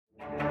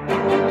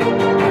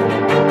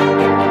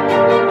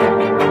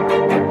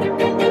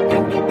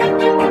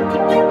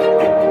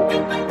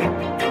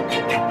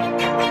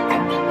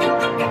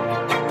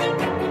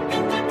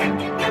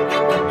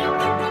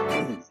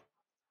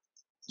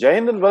Jai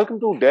Hind and welcome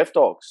to Dev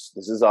Talks.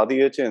 This is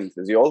Aadi. As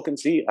you all can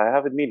see, I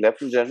have with me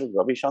Lieutenant General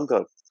Ravi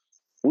Shankar,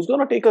 who's going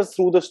to take us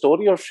through the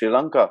story of Sri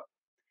Lanka.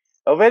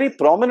 A very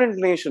prominent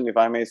nation, if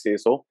I may say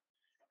so,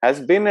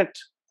 has been at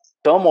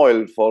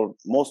turmoil for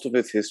most of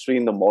its history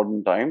in the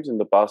modern times, in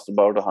the past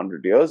about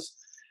 100 years.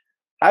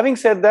 Having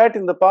said that,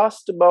 in the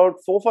past about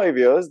 4-5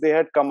 years, they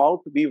had come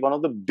out to be one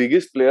of the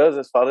biggest players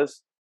as far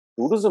as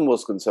tourism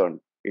was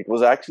concerned. It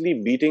was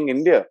actually beating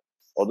India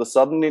or the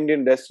southern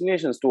Indian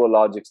destinations to a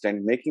large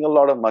extent, making a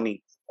lot of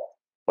money.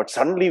 But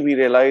suddenly we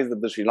realized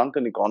that the Sri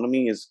Lankan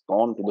economy is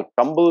gone to the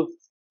tumble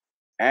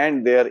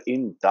and they are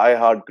in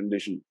die-hard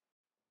condition.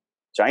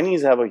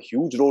 Chinese have a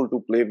huge role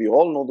to play. We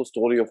all know the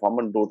story of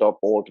Hambantota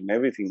port and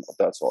everything of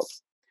that sort.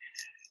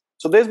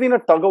 So there's been a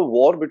tug of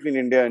war between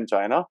India and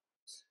China,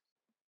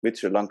 with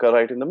Sri Lanka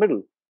right in the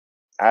middle.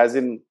 As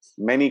in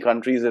many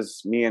countries,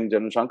 as me and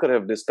General Shankar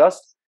have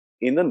discussed,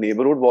 in the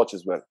neighborhood watch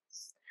as well.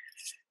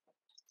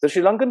 The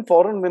Sri Lankan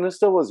Foreign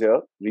Minister was here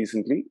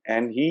recently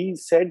and he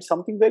said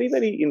something very,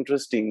 very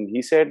interesting.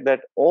 He said that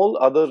all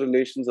other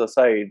relations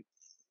aside,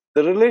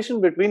 the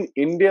relation between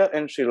India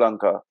and Sri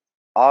Lanka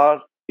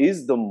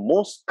is the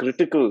most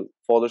critical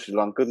for the Sri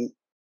Lankan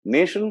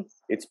nation,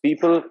 its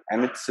people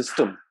and its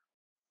system.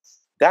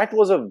 That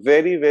was a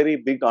very, very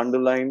big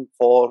underline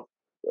for,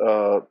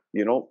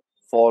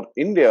 for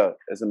India,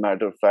 as a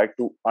matter of fact,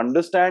 to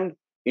understand,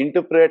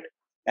 interpret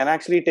and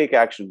actually take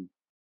action.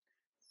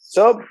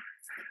 So,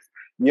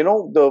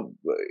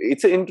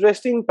 it's an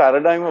interesting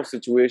paradigm of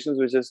situations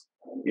which is,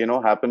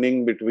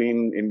 happening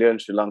between India and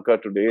Sri Lanka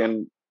today.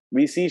 And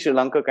we see Sri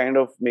Lanka kind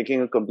of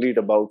making a complete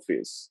about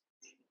face.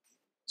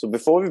 So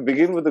before we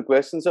begin with the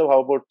questions, how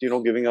about,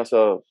 giving us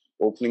a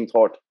opening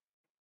thought?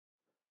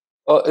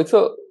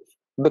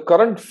 The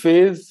current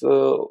phase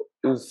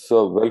is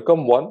a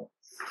welcome one.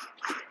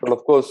 But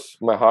of course,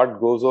 my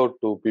heart goes out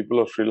to people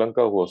of Sri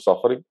Lanka who are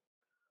suffering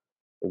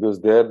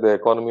because there the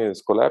economy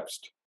has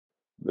collapsed.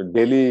 The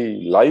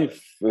daily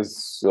life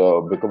is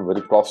become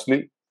very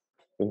costly.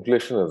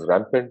 Inflation is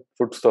rampant.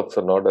 Foodstuffs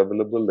are not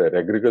available. Their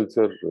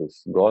agriculture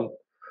is gone.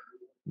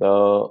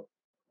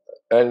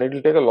 And it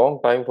will take a long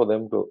time for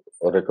them to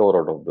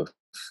recover out of this.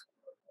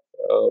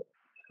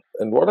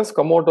 And what has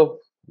come out of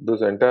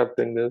this entire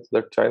thing is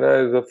that China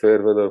is a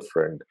fair weather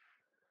friend.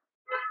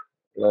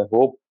 And I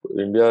hope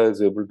India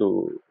is able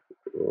to,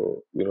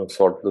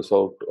 sort this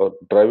out or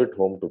drive it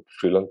home to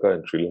Sri Lanka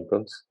and Sri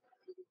Lankans.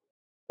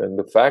 And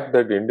the fact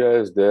that India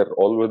is their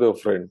all-weather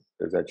friend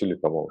has actually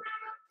come out,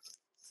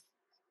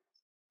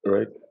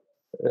 right?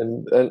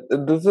 And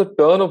this is a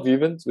turn of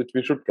events which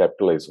we should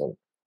capitalize on.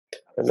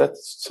 And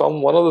that's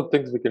one of the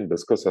things we can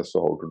discuss as to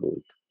how to do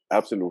it.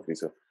 Absolutely,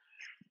 sir.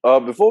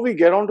 Before we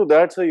get on to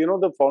that, sir,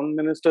 the foreign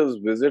minister's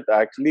visit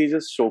actually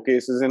just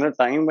showcases in a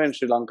time when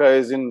Sri Lanka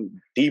is in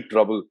deep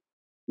trouble.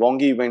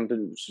 Wongi went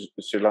to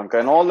Sri Lanka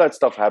and all that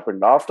stuff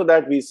happened. After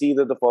that, we see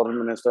that the foreign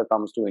minister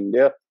comes to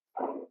India.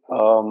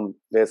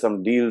 There's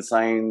some deal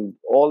signed.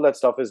 All that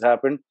stuff has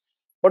happened.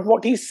 But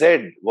what he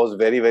said was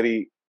very,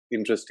 very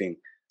interesting.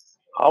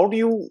 How do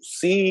you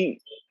see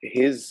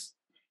his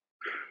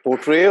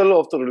portrayal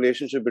of the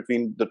relationship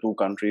between the two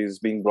countries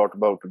being brought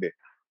about today?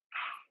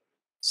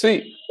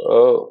 See,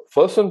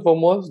 first and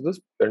foremost, this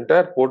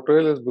entire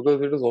portrayal is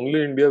because it is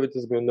only India which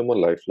has given them a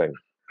lifeline.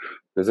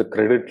 There's a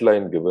credit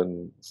line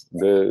given.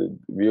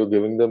 We are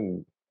giving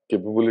them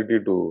capability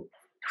to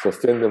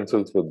sustain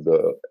themselves with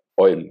the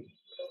oil.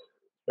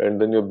 And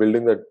then you're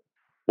building that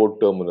port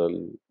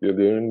terminal. You're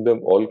giving them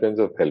all kinds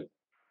of help,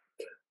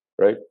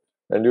 right?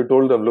 And you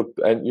told them, look,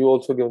 and you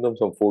also give them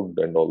some food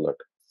and all that,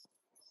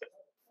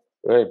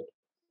 right?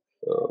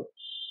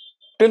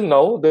 Till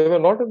now, they were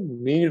not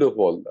in need of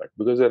all that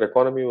because their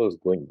economy was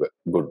going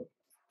good.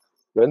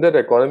 When their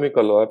economy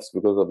collapsed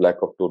because of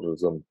lack of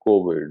tourism,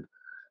 COVID,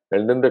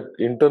 and then the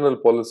internal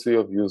policy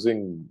of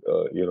using,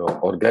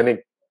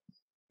 organic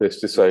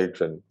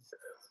pesticides and,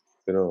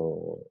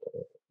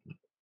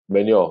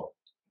 manure,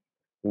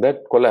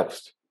 that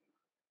collapsed.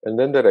 And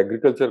then their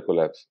agriculture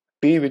collapsed.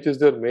 Tea, which is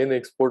their main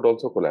export,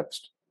 also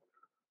collapsed.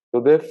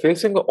 So they're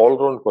facing an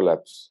all-round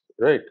collapse,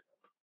 right?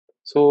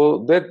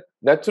 So that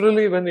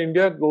naturally, when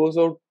India goes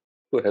out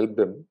to help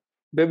them,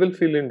 they will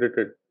feel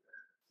indebted.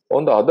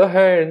 On the other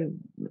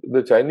hand,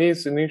 the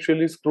Chinese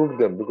initially screwed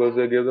them because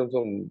they gave them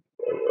some,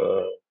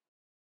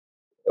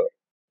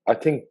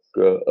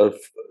 a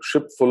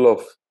ship full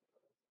of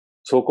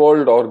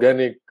so-called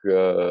organic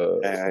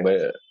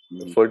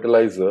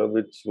fertilizer,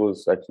 which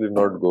was actually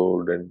not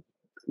good, and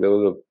there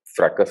was a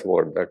fracas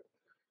about that.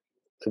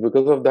 So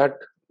because of that,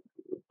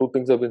 two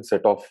things have been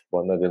set off,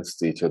 one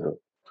against each other.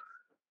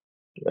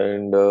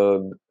 And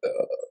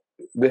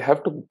they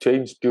have to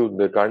change tune.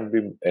 They can't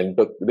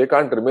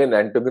remain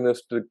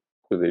antagonistic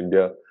with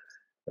India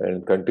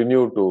and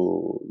continue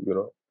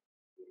to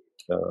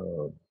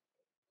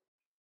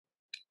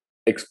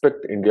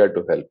expect India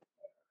to help.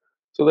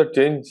 So that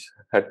change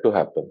had to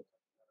happen,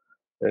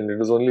 and it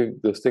was only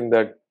this thing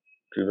that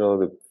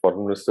the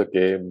foreign minister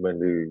came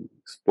and he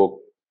spoke.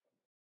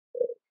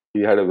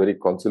 He had a very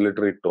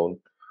conciliatory tone,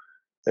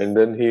 and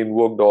then he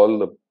invoked all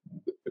the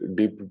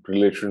deep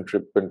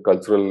relationship and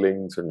cultural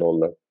links and all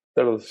that.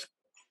 That was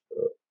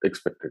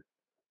expected.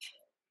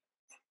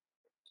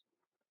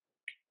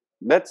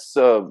 That's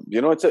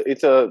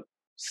it's a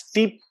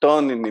steep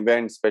turn in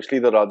events, especially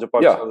the Yeah.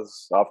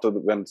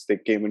 Rajapaksas when they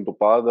came into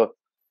power.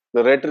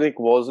 The rhetoric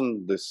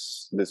wasn't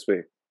this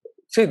way.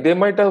 See, they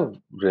might have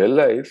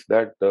realized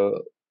that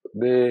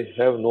they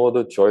have no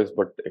other choice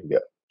but India.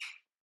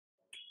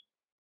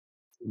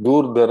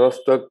 Dur daras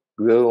tak,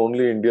 there's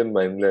only Indian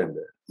mainland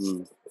there.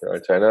 Hmm.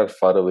 China is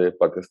far away.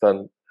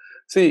 Pakistan.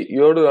 See,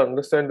 you have to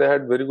understand they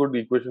had very good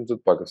equations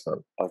with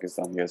Pakistan.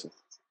 Pakistan, yes, sir.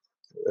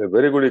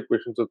 Very good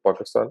equations with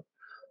Pakistan,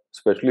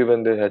 especially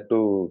when they had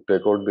to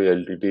take out the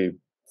LTT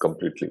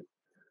completely.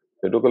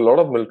 They took a lot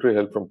of military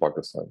help from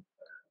Pakistan.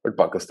 But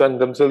Pakistan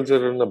themselves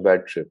are in a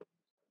bad shape.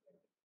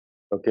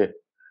 Okay.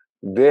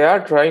 They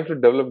are trying to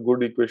develop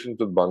good equations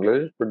with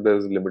Bangladesh, but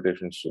there's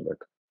limitations to that.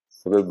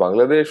 Because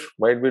Bangladesh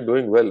might be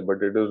doing well,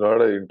 but it is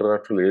not an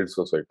international aid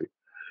society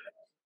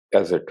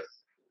as it,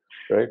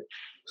 right?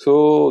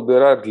 So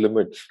there are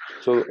limits.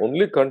 So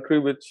only country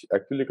which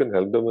actually can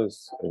help them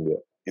is India.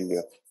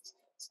 India.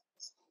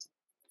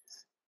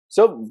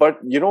 So, but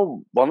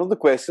one of the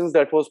questions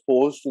that was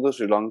posed to the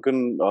Sri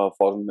Lankan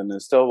foreign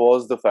minister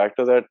was the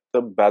factor that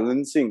the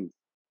balancing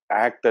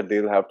act that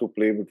they'll have to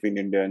play between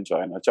India and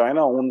China.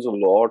 China owns a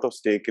lot of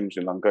stake in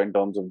Sri Lanka in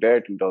terms of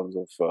debt, in terms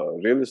of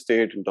real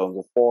estate, in terms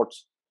of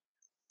ports,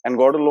 and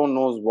God alone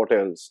knows what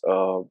else.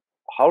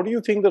 How do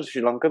you think the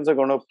Sri Lankans are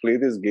going to play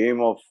this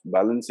game of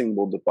balancing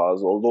both the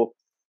powers? Although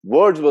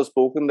words were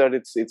spoken that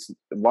it's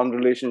one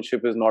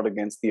relationship is not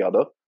against the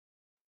other,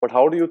 but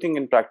how do you think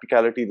in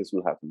practicality this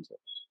will happen, sir?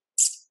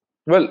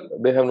 Well,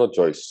 they have no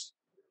choice.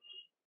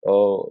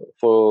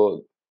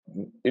 For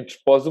it's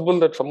possible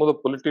that some of the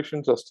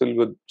politicians are still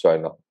with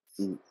China.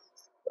 Mm.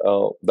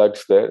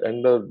 That's there,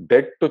 and the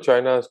debt to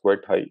China is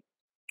quite high.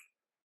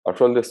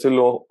 After all, they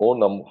still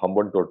own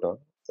Hambantota.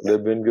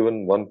 They've been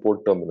given one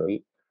port terminal.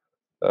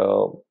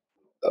 Uh,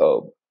 uh,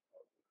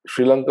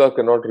 Sri Lanka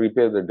cannot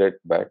repay the debt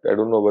back. I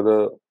don't know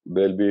whether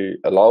they'll be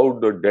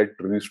allowed the debt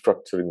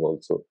restructuring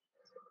also.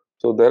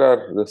 So there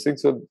are the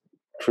things that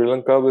Sri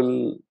Lanka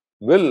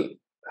will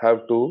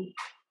have to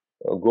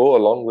go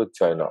along with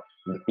China,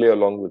 play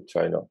along with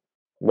China.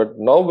 But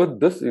now with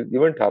this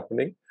event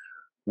happening,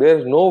 there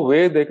is no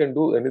way they can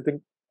do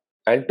anything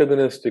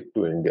antagonistic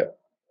to India,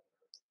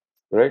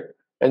 right?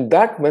 And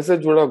that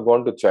message would have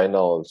gone to China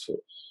also.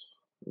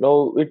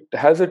 Now it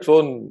has its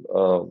own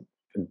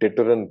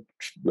deterrent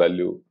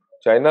value.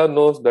 China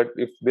knows that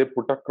if they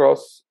put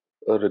across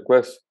a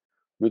request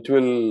which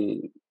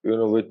will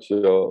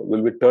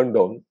be turned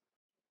down,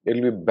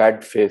 it'll be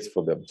bad face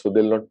for them. So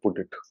they'll not put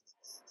it.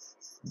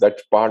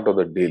 That's part of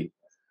the deal,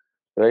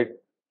 right?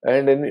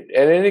 And in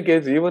any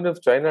case, even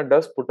if China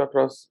does put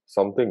across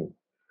something,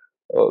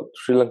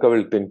 Sri Lanka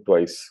will think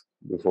twice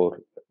before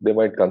they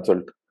might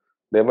consult.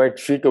 They might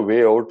seek a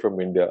way out from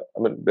India.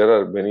 I mean, there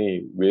are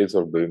many ways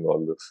of doing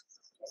all this,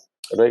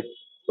 right?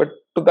 But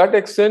to that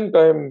extent,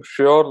 I'm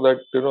sure that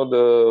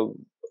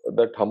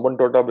that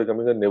Hambantota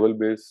becoming a naval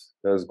base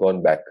has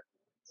gone back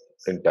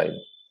in time,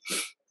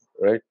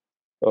 right?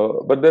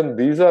 But then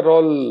these are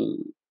all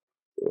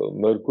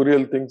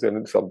mercurial things,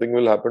 and something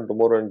will happen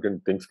tomorrow,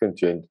 and things can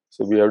change.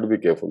 So we have to be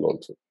careful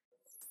also.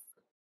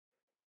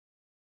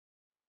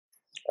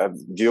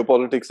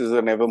 Geopolitics is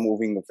an ever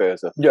moving affair,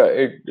 sir. Yeah,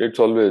 it's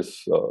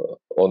always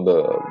on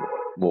the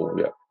move.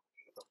 Yeah.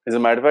 As a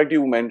matter of fact,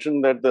 you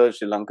mentioned that the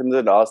Sri Lankans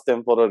had asked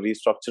them for a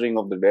restructuring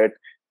of the debt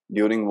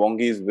during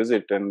Wongi's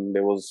visit, and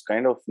there was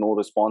kind of no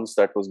response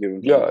that was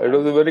given. Yeah, it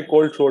was a very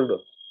cold shoulder.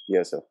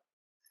 Yes, sir.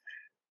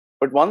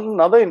 But one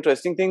another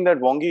interesting thing that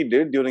Wongi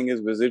did during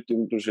his visit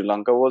into Sri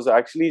Lanka was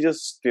actually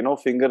just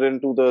finger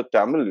into the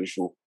Tamil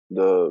issue,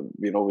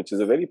 which is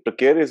a very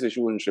precarious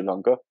issue in Sri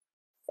Lanka.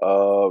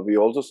 We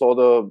also saw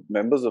the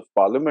members of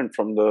parliament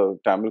from the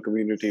Tamil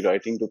community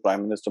writing to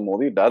Prime Minister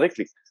Modi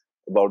directly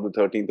about the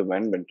 13th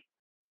Amendment.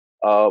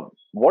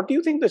 What do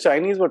you think the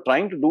Chinese were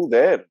trying to do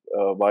there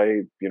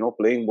by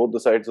playing both the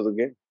sides of the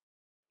game?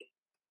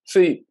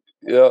 See,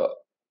 yeah,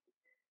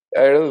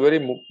 it was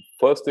very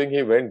first thing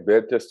he went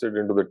bare-chested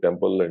into the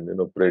temple and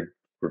prayed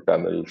to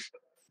Tamils,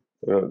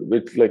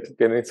 which like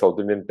any South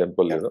Indian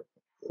temple, Yeah.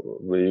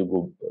 where you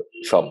go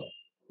some,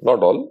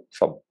 not all,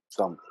 some.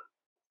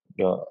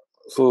 Yeah.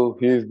 So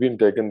he's been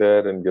taken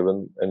there and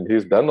given, and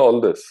he's done all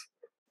this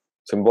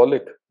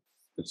symbolic,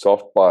 it's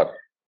soft power,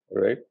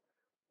 right?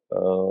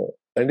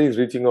 And he's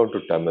reaching out to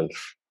Tamils.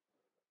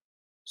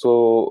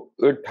 So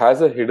it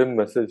has a hidden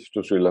message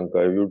to Sri Lanka.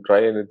 If you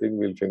try anything,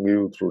 we'll finger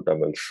you through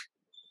Tamils.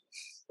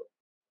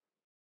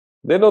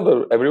 They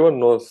know everyone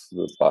knows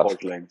the past.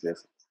 Fault lines,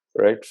 yes.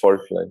 Right?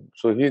 Fault line.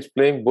 So he's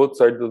playing both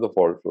sides of the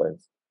fault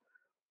lines.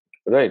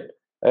 Right.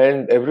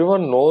 And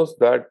everyone knows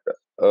that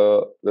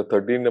the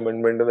 13th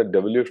Amendment and the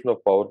devolution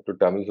of power to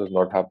Tamils has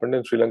not happened,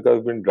 and Sri Lanka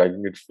has been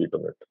dragging its feet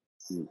on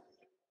it.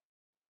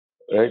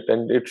 Right.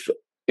 And it's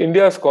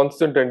India's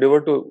constant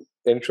endeavor to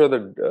ensure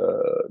that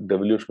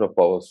devolution of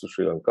powers to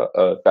Sri Lanka,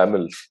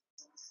 Tamils,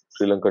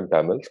 Sri Lankan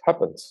Tamils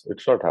happens.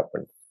 It's not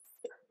happened.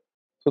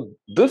 So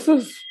this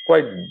is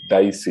quite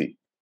dicey.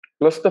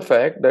 Plus the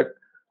fact that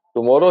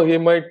tomorrow he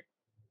might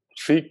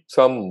seek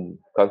some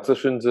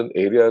concessions in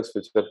areas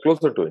which are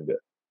closer to India.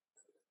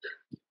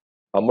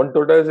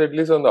 Hambantota is at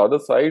least on the other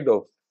side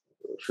of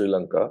Sri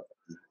Lanka.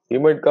 He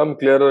might come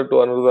clearer to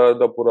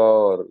Anuradhapura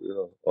or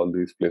all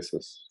these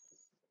places,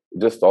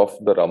 just off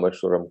the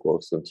Rameshwaram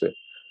coast and say,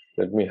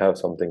 let me have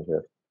something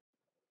here.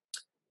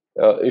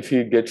 If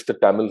he gets the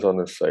Tamils on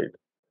his side.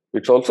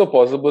 It's also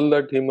possible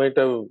that he might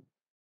have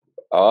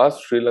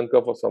asked Sri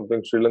Lanka for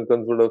something. Sri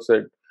Lankans would have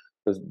said,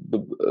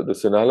 the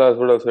Sinhalas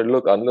would have said,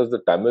 look, unless the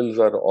Tamils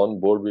are on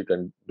board, we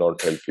can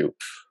not help you.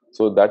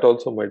 So that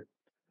also might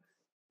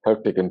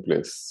have taken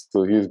place.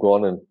 So he's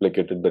gone and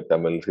placated the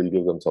Tamils. He'll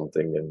give them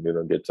something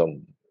and get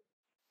some,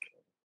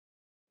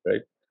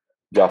 right?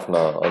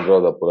 Jaffna,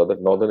 Anuradhapura,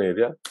 that northern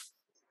area,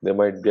 they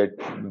might get,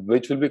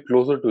 which will be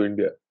closer to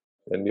India,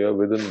 and you're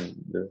within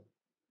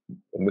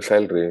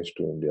missile range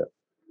to India.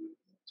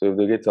 So if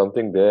they get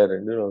something there,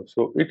 and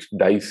so it's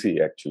dicey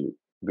actually.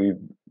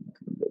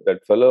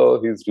 That fellow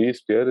he's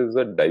reached here is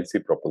a dicey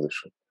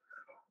proposition,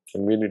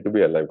 and we need to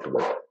be alive to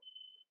that.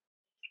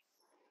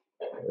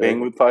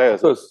 Playing Right? with fire.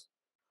 Because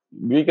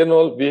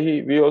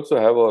we also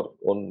have our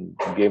own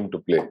game to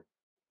play.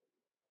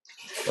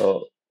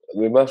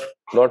 We must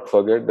not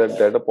forget that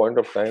at a point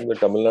of time, the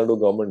Tamil Nadu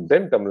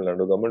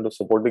government was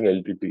supporting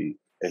LTT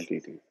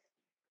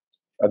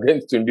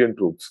against Indian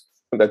troops.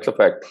 That's a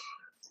fact.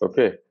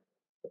 Okay.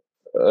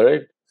 All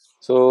right.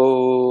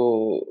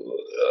 So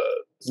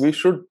we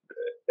should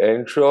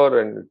ensure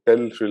and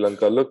tell Sri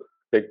Lanka, look,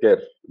 take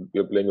care.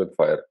 You're playing with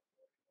fire.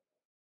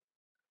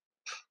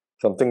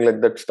 Something like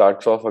that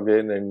starts off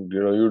again, and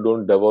you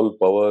don't devolve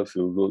powers.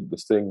 You do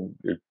this thing.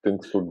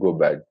 Things could go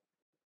bad.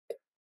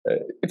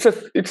 It's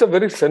a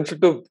very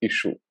sensitive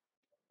issue.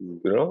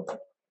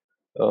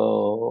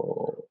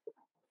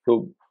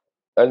 So,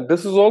 and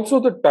this is also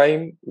the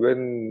time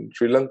when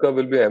Sri Lanka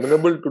will be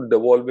amenable to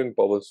devolving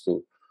powers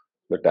to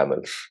the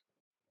Tamils.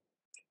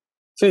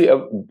 See,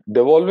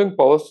 devolving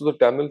powers to the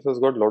Tamils has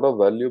got a lot of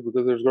value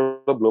because it's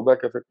got a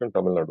blowback effect in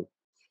Tamil Nadu,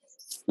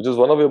 which is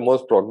one of your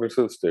most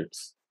progressive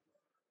states.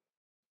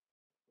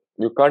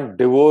 You can't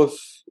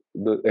divorce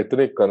the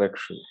ethnic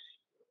connection,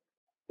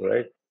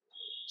 right?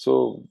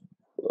 So,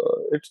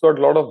 it's got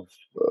a lot of.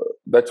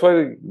 That's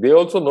why they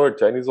also know it.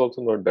 Chinese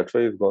also know it. That's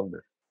why he's gone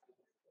there.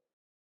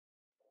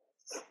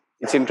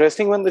 It's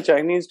interesting when the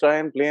Chinese try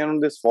and play on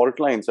this fault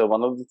line. So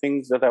one of the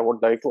things that I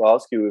would like to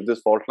ask you, if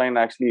this fault line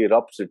actually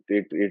erupts,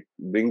 it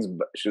brings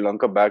Sri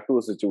Lanka back to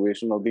a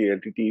situation of the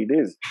LTTE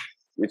days,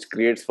 which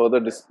creates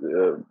further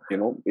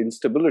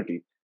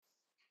instability.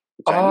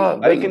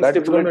 Chinese like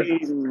instability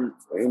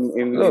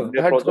in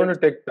their That's going to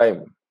projects. take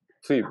time.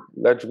 See,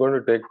 that's going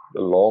to take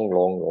a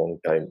long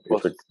time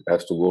if it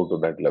has to go to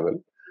that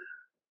level,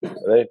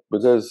 right?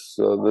 Because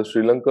the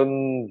Sri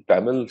Lankan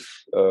Tamils,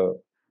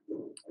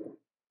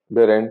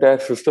 their entire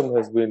system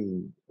has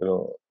been,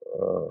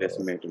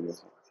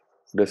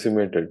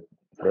 decimated,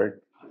 right?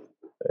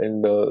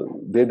 And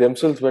they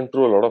themselves went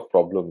through a lot of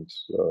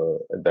problems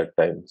at that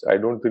time. So I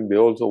don't think they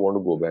also want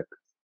to go back.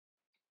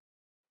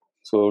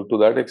 So to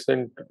that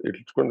extent,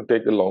 it's going to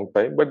take a long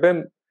time. But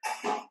then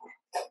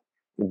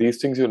these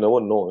things you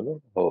never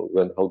know,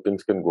 how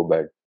things can go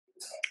bad.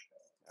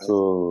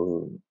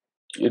 So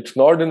it's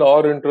not in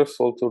our interest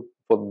also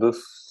for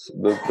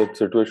that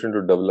situation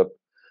to develop,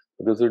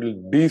 because it will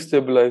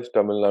destabilize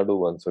Tamil Nadu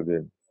once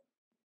again.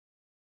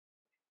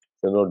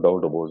 There's no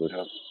doubt about it.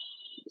 Yeah.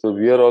 So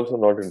we are also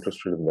not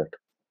interested in that.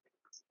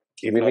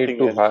 If we need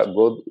to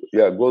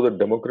go the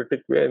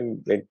democratic way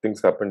and make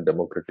things happen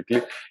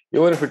democratically,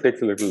 even if it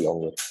takes a little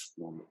longer.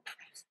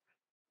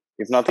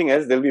 If nothing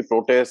else, there'll be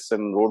protests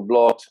and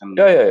roadblocks. And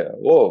Yeah.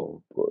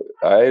 Oh,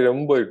 I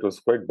remember it was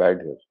quite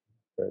bad here.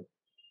 Right?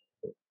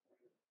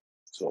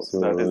 So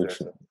that is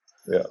it.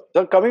 Yeah.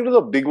 So coming to the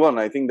big one,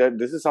 I think that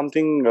this is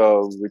something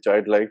which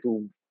I'd like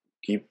to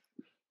keep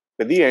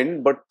at the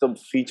end, but the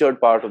featured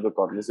part of the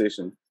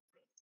conversation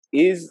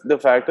is the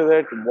factor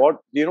that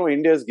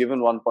India has given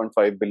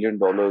 $1.5 billion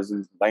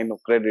in line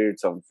of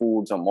credit, some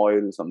food, some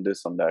oil, some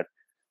this, some that.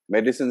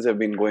 Medicines have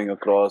been going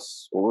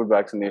across, COVID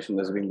vaccination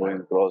has been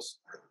going across.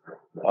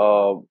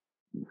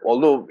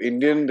 Although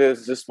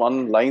there's just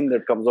one line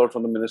that comes out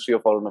from the Ministry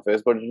of Foreign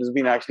Affairs, but it has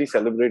been actually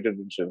celebrated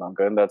in Sri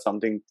Lanka, and that's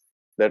something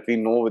that we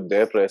know with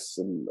their press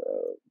and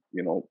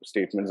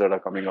statements that are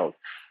coming out.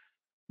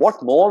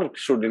 What more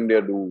should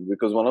India do?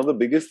 Because one of the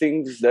biggest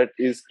things that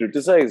is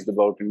criticized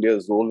about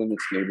India's role in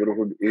its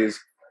neighborhood is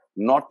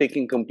not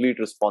taking complete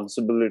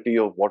responsibility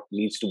of what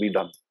needs to be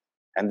done.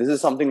 And this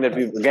is something that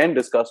we've again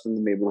discussed in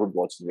the neighborhood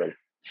watch as well.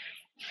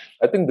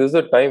 I think this is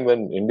a time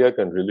when India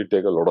can really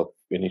take a lot of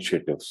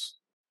initiatives.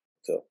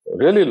 So,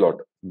 really a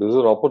lot. This is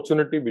an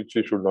opportunity which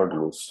we should not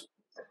lose.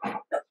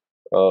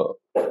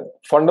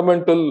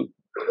 Fundamental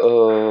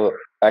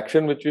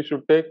action which we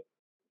should take: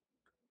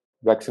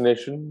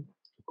 vaccination,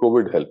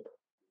 COVID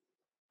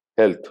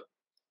health.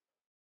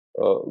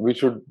 We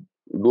should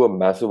do a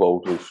massive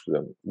outreach to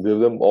them, give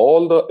them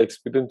all the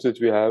experience which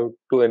we have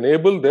to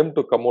enable them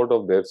to come out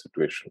of their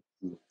situation.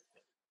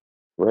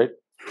 right?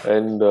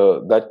 And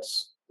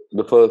that's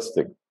the first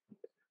thing.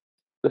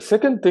 The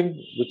second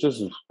thing, which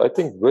is I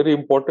think very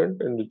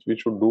important and which we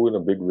should do in a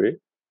big way,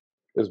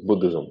 is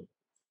Buddhism.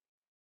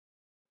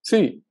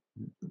 See,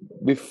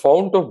 the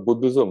fount of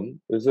Buddhism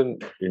is in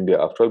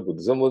India. After all,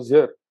 Buddhism was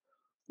here.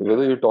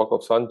 Whether you talk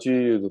of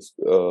Sanchi,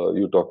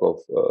 you talk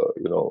of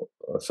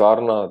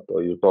Sarnath,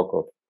 or you talk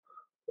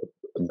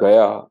of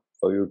Gaya,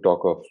 or you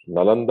talk of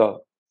Nalanda,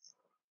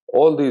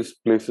 all these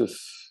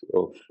places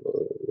of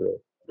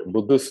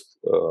Buddhist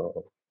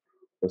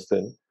this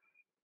thing,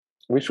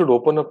 we should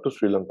open up to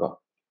Sri Lanka.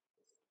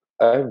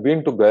 I've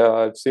been to Gaya.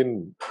 I've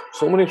seen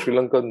so many Sri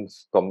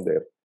Lankans come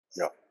there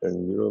Yeah.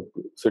 and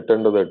sit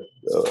under that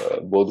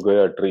Bodh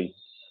Gaya tree.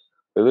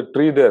 There's a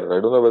tree there. I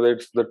don't know whether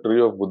it's the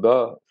tree of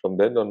Buddha from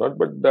then or not,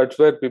 but that's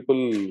where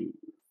people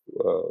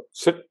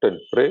sit and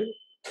pray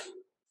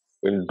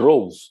in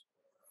droves.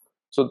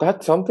 So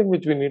that's something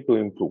which we need to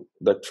improve,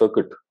 that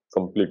circuit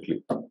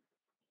completely,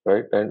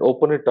 right? And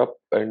open it up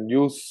and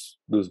use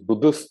this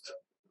Buddhist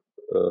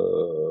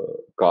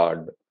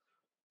card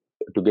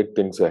to get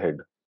things ahead.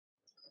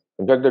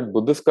 In fact, that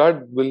Buddhist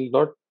card will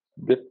not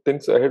get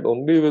things ahead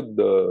only with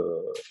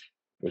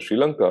Sri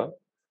Lanka.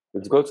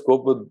 It's got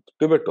scope with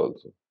Tibet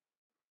also.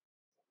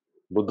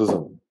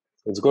 Buddhism.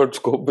 It's got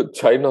scope with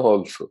China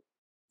also.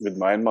 With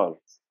Myanmar.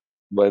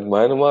 By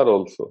Myanmar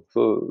also.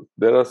 So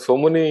there are so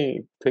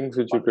many things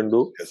which you can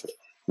do. Yes, sir.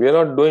 We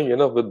are not doing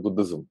enough with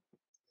Buddhism.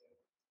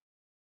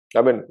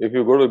 I mean, if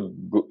you go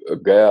to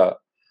Gaya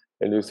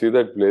and you see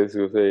that place,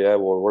 you say, "Yeah,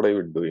 what are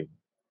you doing?"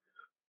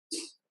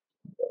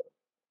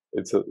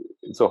 It's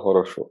a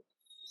horror show.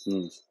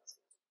 Hmm.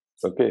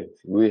 Okay,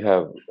 we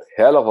have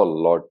hell of a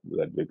lot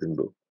that we can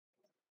do.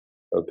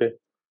 Okay,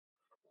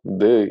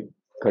 the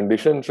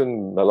conditions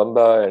in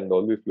Nalanda and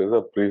all these places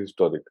are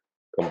prehistoric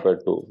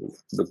compared to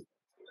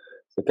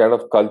the kind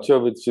of culture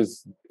which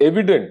is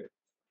evident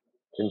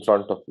in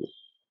front of you,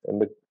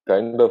 and the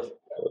kind of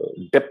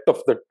depth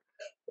of that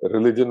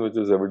religion which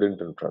is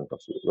evident in front of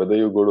you. Whether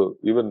you go to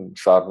even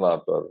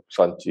Sarnath or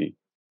Sanchi,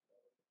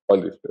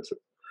 all these places.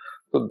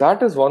 So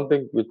that is one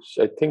thing which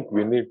I think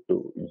we need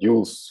to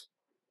use.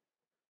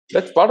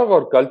 That's part of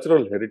our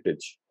cultural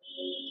heritage,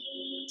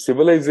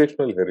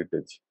 civilizational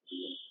heritage.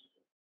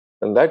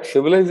 And that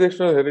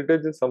civilizational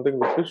heritage is something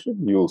which we should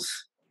use,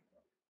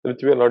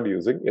 which we are not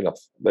using enough.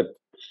 That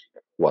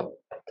one.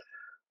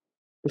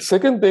 The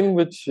second thing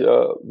which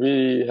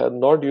we are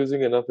not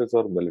using enough is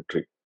our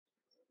military.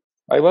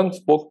 I once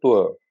spoke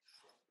to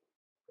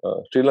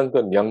a Sri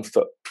Lankan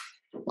youngster,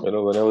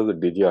 when I was at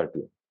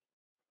DGRT.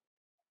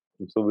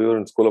 So we were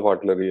in School of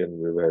Artillery and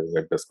we were having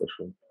a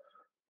discussion.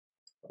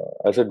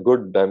 I said,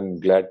 good, I'm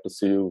glad to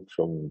see you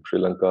from Sri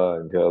Lanka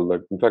and hear all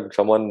that. In fact,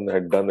 someone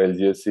had done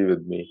LGSC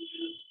with me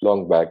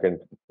long back and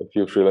a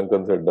few Sri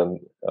Lankans had done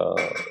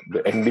the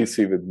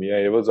NDC with me.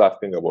 I was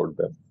asking about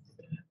them.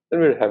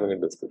 And we were having a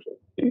discussion.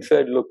 He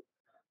said, look,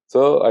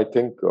 sir, I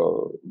think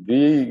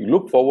we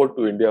look forward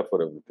to India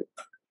for everything.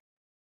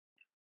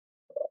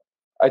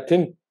 I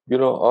think,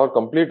 our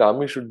complete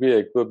army should be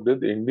equipped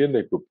with Indian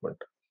equipment.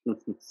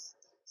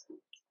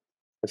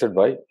 I said,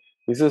 why?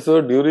 He says,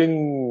 sir,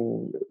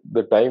 during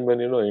the time when,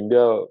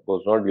 India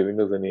was not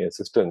giving us any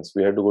assistance,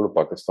 we had to go to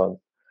Pakistan,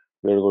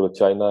 we had to go to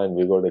China, and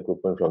we got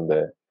equipment from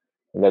there.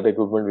 And that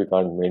equipment we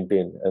can't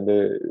maintain. And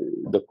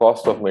the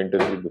cost of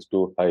maintaining it is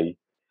too high.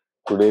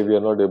 Today, we are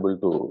not able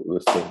to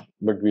this thing,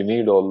 but we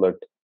need all that.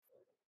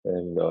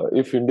 And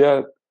if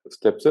India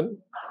steps in,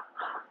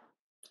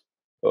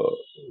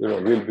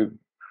 we'll be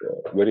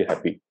very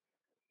happy.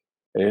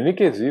 In any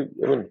case,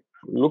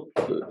 look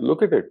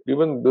at it.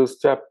 Even this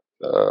chap,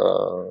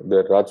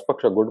 the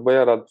Rajpaksha,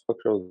 Gotabaya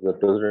Rajpaksha was the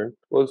president,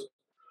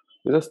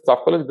 he's a staff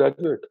college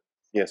graduate.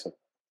 Yes, sir.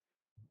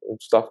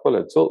 Staff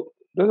college. So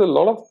there's a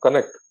lot of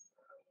connect.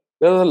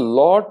 There's a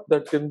lot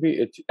that can be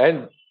achieved.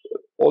 And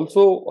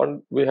also,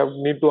 we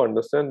need to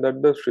understand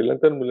that the Sri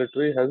Lankan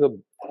military has a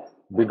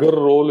bigger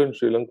role in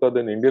Sri Lanka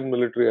than Indian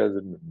military has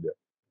in India.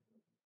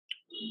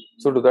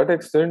 So to that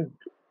extent,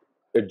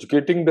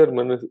 educating their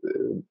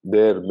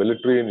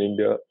military in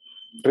India,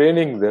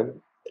 training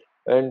them,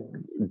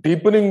 and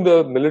deepening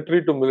the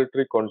military to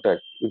military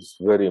contact is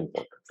very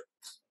important.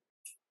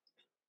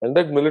 And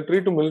that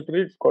military to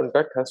military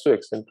contact has to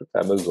extend to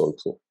Tamils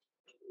also.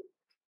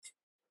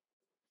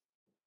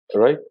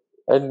 Right?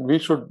 And we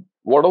should,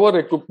 whatever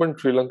equipment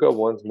Sri Lanka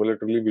wants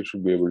militarily, we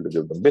should be able to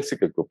give them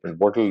basic equipment.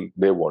 What will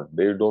they want?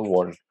 They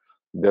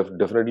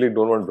definitely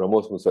don't want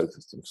BrahMos missile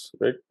systems,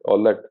 right?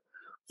 All that.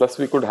 Plus,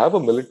 we could have a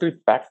military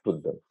pact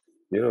with them.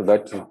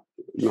 That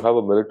you have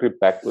a military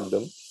pact with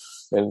them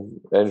and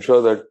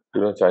ensure that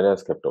China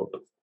is kept out.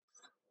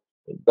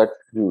 That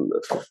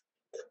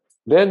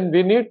then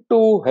we need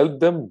to help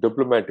them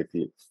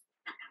diplomatically.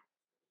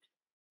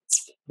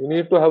 We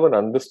need to have an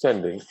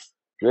understanding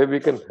where we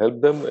can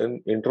help them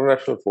in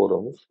international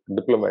forums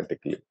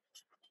diplomatically.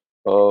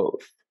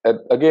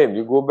 Again,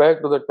 you go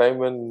back to the time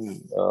when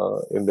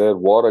in their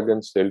war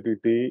against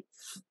LTT,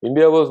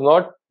 India was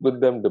not with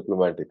them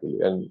diplomatically,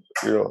 and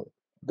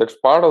that's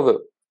part of the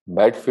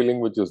bad feeling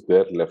which is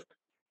there left.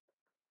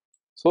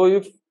 So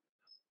if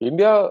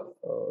India,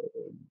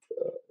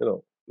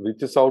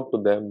 reaches out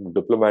to them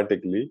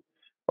diplomatically,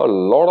 a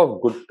lot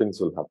of good things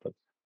will happen.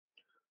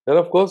 And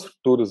of course,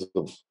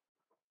 tourism.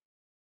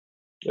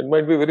 It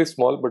might be very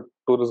small, but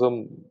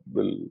tourism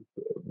will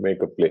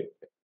make a play,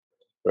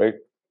 right?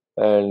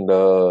 And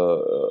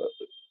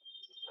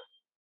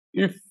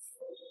if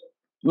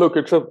look,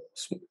 it's a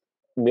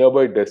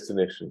nearby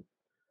destination.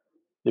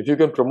 If you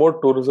can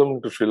promote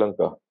tourism to Sri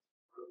Lanka,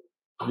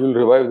 you'll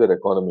revive their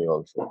economy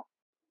also,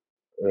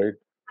 right?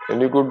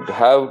 And you could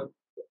have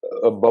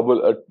a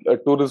bubble, a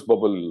tourist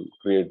bubble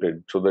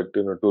created so that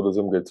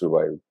tourism gets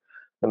revived,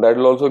 and that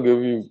will also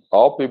give you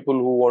our people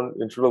who want,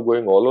 instead of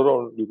going all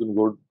around, you can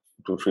go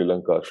to Sri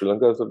Lanka. Sri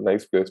Lanka is a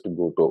nice place to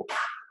go to.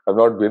 I've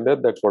not been there.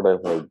 That's what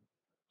I've heard.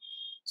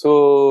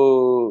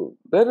 So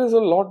there is a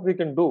lot we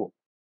can do.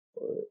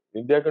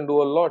 India can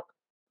do a lot.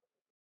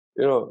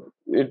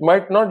 It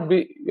might not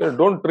be.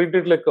 Don't treat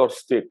it like our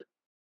state.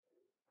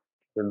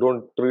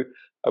 Don't treat.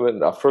 I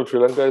mean, after all, Sri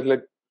Lanka is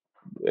like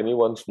any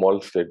one small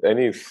state,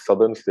 any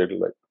southern state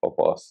like of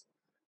us,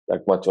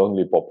 that much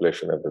only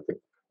population, everything.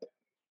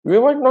 We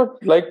might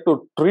not like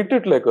to treat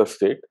it like a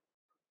state,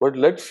 but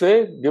let's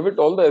say give it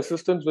all the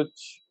assistance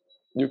which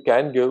you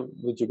can give,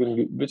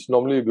 which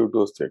normally you give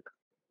to a state.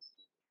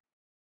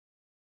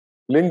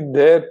 Link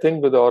their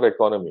thing with our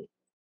economy.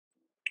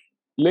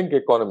 Link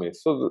economy.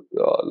 So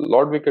a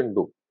lot we can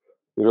do.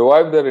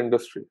 Revive their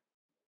industry.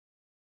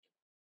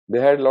 They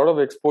had a lot of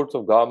exports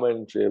of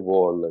garments,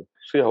 wall. Like,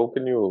 see, how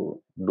can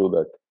you do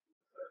that?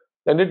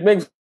 And it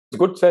makes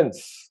good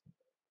sense.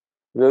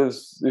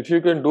 Because if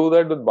you can do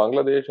that with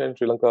Bangladesh and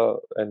Sri Lanka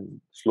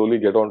and slowly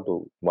get on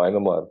to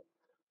Myanmar,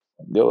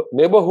 your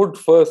neighborhood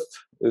first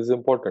is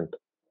important.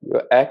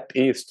 Your Act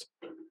East.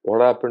 What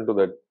happened to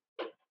that?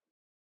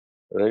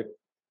 Right?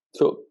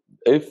 So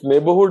if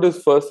neighborhood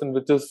is first and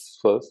which is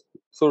first,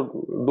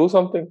 so do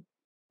something.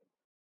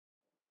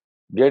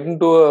 Get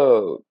into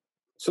a.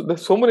 So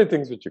there's so many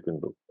things which you can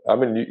do. I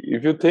mean,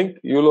 if you think,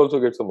 you'll also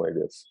get some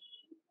ideas.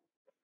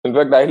 In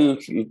fact, I'll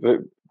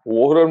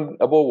over and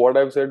above what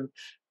I've said.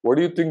 What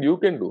do you think you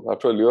can do?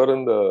 After all, you're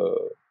in the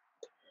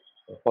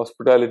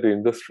hospitality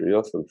industry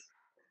yourself.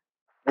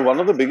 One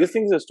of the biggest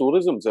things is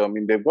tourism. So, I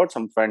mean, they've got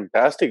some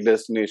fantastic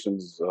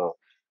destinations.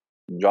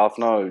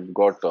 Jaffna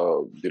got,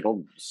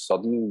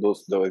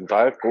 the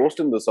entire coast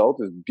in the south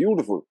is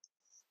beautiful.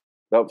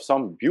 They have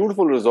some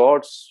beautiful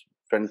resorts,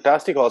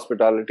 fantastic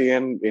hospitality,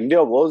 and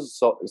India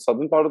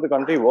southern part of the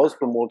country was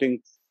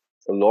promoting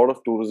a lot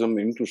of tourism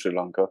into Sri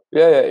Lanka.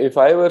 Yeah. If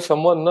I were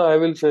someone, I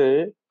will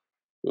say,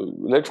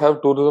 let's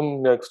have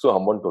tourism next to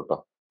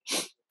Hambantota.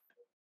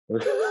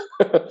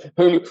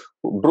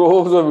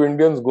 Droves of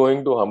Indians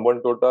going to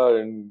Hambantota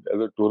and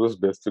as a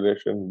tourist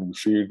destination,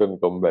 see it and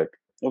come back.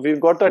 We've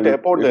got that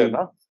airport there,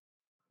 na?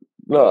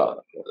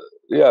 No,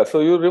 yeah.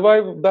 So you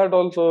revive that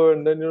also,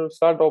 and then you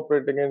start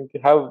operating and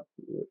have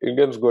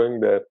Indians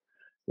going there.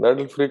 That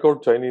will freak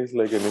out Chinese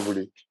like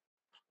anybody.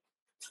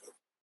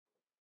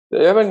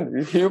 I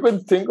mean, you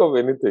can think of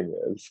anything.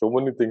 So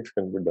many things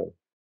can be done.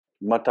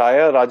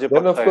 Mataya Rajapaksa.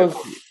 Then of course,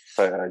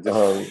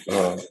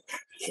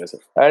 yes, sir.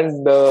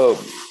 And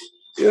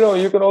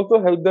you can also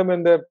help them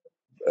in their.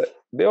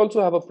 They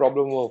also have a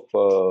problem of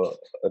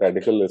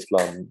radical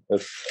Islam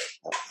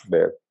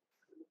there.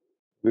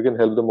 We can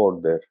help them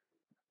out there.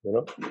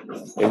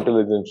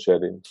 Intelligence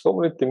sharing. So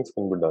many things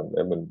can be done.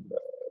 I mean,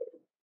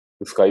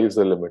 the sky is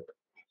the limit.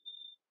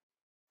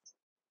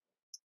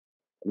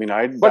 I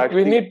mean, but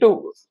we need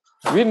to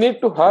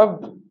have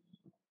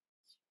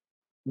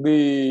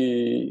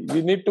we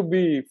need to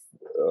be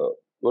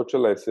what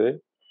shall I say,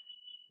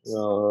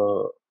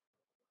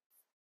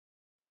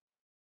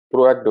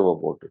 proactive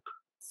about it.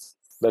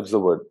 That's the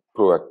word,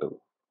 proactive.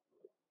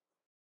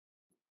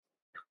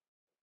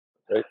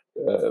 Right?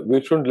 We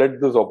shouldn't let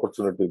this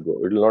opportunity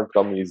go. It will not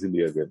come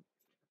easily again.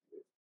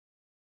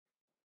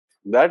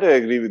 That I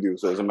agree with you.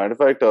 So, as a matter of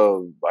fact,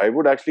 I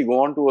would actually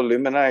go on to a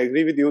limb, and I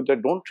agree with you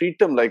that don't treat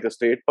them like a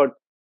state, but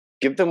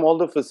give them all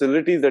the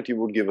facilities that you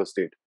would give a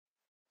state.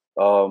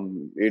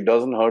 It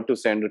doesn't hurt to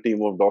send a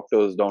team of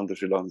doctors down to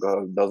Sri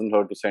Lanka. It doesn't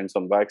hurt to send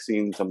some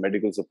vaccines, some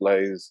medical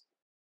supplies.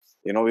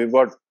 We've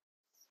got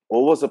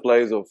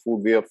oversupplies of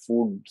food. We are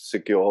food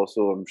secure,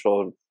 so I'm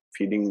sure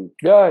feeding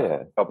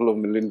a couple of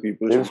million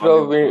people.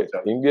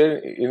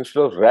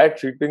 Instead of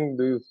rats eating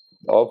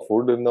our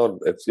food in our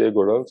FCI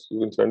godowns, you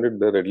can send it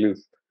there at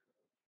least.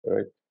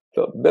 Right?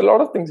 So there are a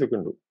lot of things you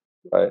can do.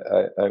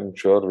 I'm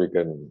sure we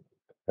can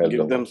help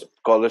give them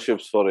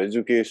scholarships for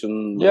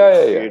education.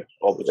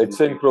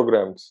 Exchange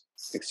programs.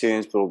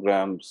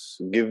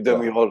 Give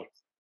them your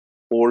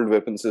old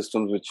weapon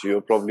systems, which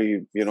you're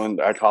probably,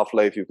 at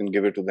half-life, you can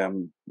give it to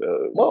them.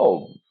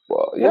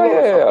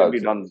 Can be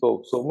done.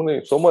 So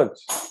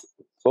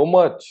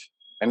much.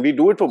 And we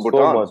do it for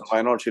Bhutan, so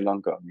why not Sri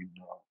Lanka? I mean,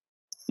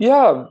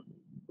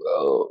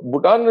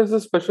 Bhutan is a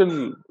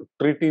special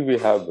treaty we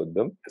have with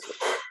them.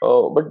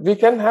 But we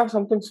can have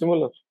something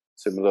similar.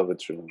 Similar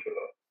with Sri Lanka.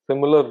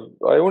 Similar,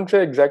 I won't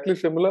say exactly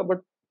similar,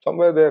 but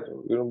somewhere there,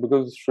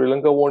 because Sri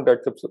Lanka won't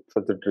accept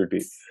such a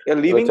treaty. Yeah,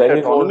 The leaving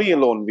Chinese won't. autonomy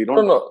alone, we No,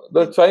 don't. no,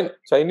 the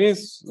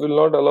Chinese will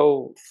not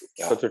allow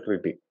Yeah. such a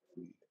treaty.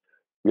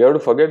 We have to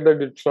forget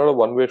that it's not a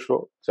one-way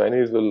show.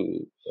 Chinese will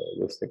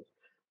this thing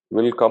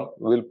will come,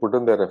 will put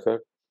in their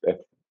effort.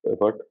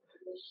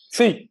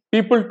 See,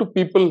 people to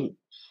people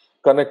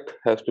connect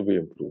has to be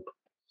improved.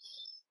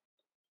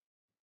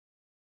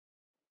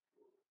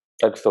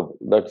 That's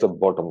the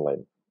bottom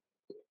line,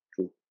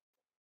 True.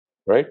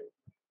 right?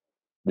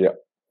 Yeah.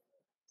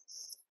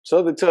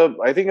 So it's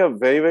I think, a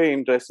very, very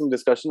interesting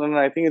discussion, and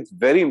I think it's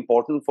very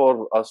important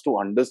for us to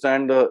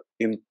understand the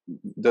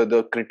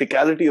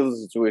criticality of the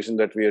situation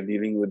that we are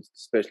dealing with,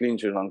 especially in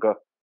Sri Lanka.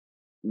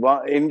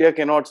 India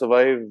cannot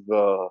survive.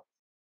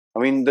 I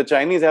mean, the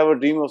Chinese have a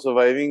dream of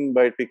surviving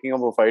by picking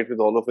up a fight with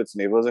all of its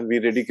neighbors, and we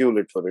ridicule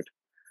it for it.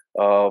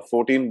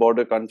 14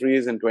 border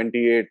countries and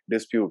 28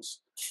 disputes.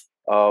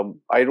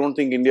 I don't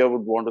think India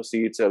would want to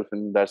see itself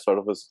in that sort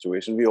of a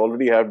situation. We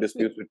already have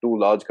disputes with two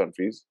large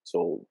countries.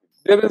 So,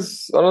 There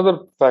is another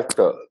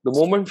factor. The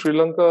moment Sri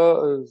Lanka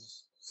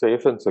is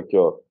safe and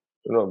secure,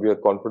 we are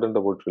confident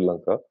about Sri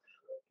Lanka,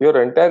 your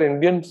entire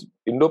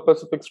Indo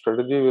Pacific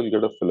strategy will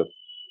get a fillip.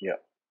 yeah.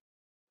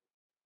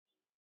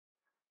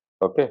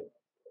 Okay.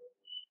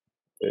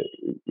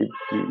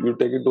 You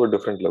take it to a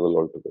different level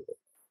altogether.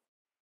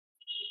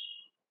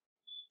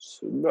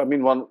 So, I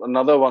mean,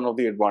 another one of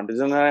the advantages,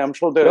 and I'm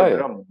sure Yeah,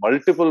 there are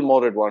multiple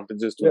more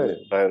advantages to yeah, this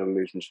entire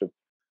relationship.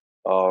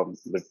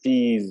 The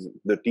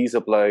tea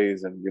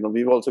supplies, and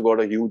we've also got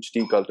a huge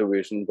tea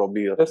cultivation,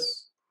 probably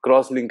yes.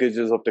 cross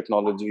linkages of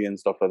technology and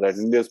stuff like that.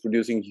 India is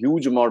producing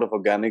huge amount of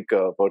organic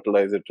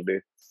fertilizer today,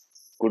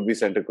 could be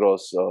sent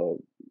across. So,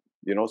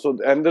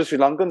 and the Sri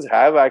Lankans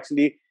have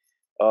actually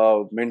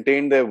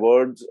maintained their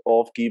words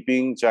of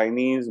keeping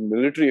Chinese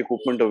military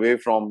equipment away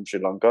from Sri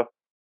Lanka.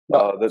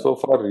 So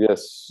far,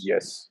 yes.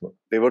 Yes,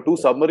 there were two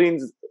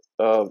submarines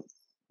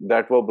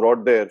that were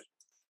brought there.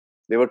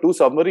 There were two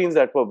submarines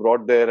that were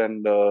brought there,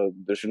 and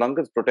the Sri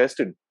Lankans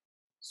protested.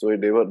 So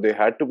they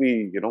had to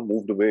be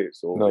moved away.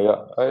 So No, yeah,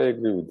 I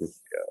agree with this.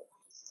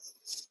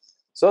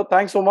 So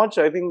thanks so much.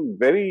 I think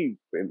very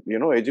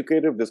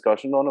educative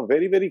discussion on a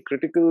very, very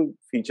critical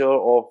feature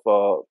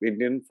of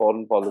Indian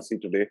foreign policy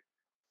today.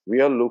 We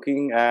are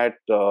looking at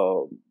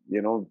the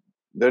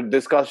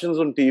discussions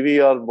on TV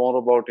are more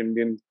about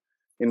Indian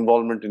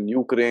involvement in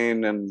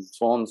Ukraine and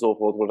so on and so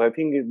forth. But I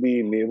think in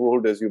the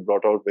neighborhood, as you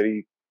brought out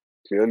very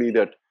clearly,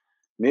 that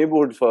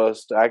neighborhood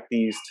first, act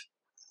east.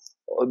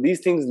 These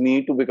things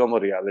need to become a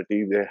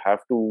reality. They have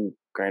to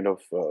kind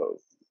of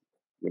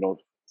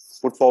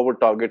put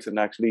forward targets and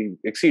actually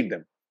exceed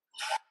them.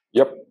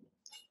 Yep.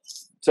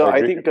 So I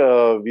agree. think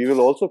we will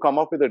also come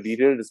up with a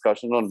detailed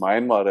discussion on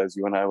Myanmar, as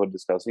you and I were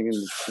discussing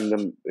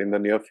in the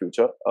near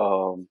future.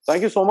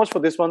 Thank you so much for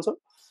this one, sir.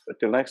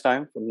 Till next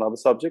time, for another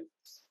subject.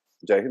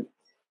 Jai Hind.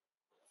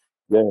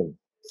 Yeah.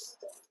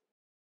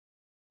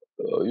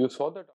 You saw that.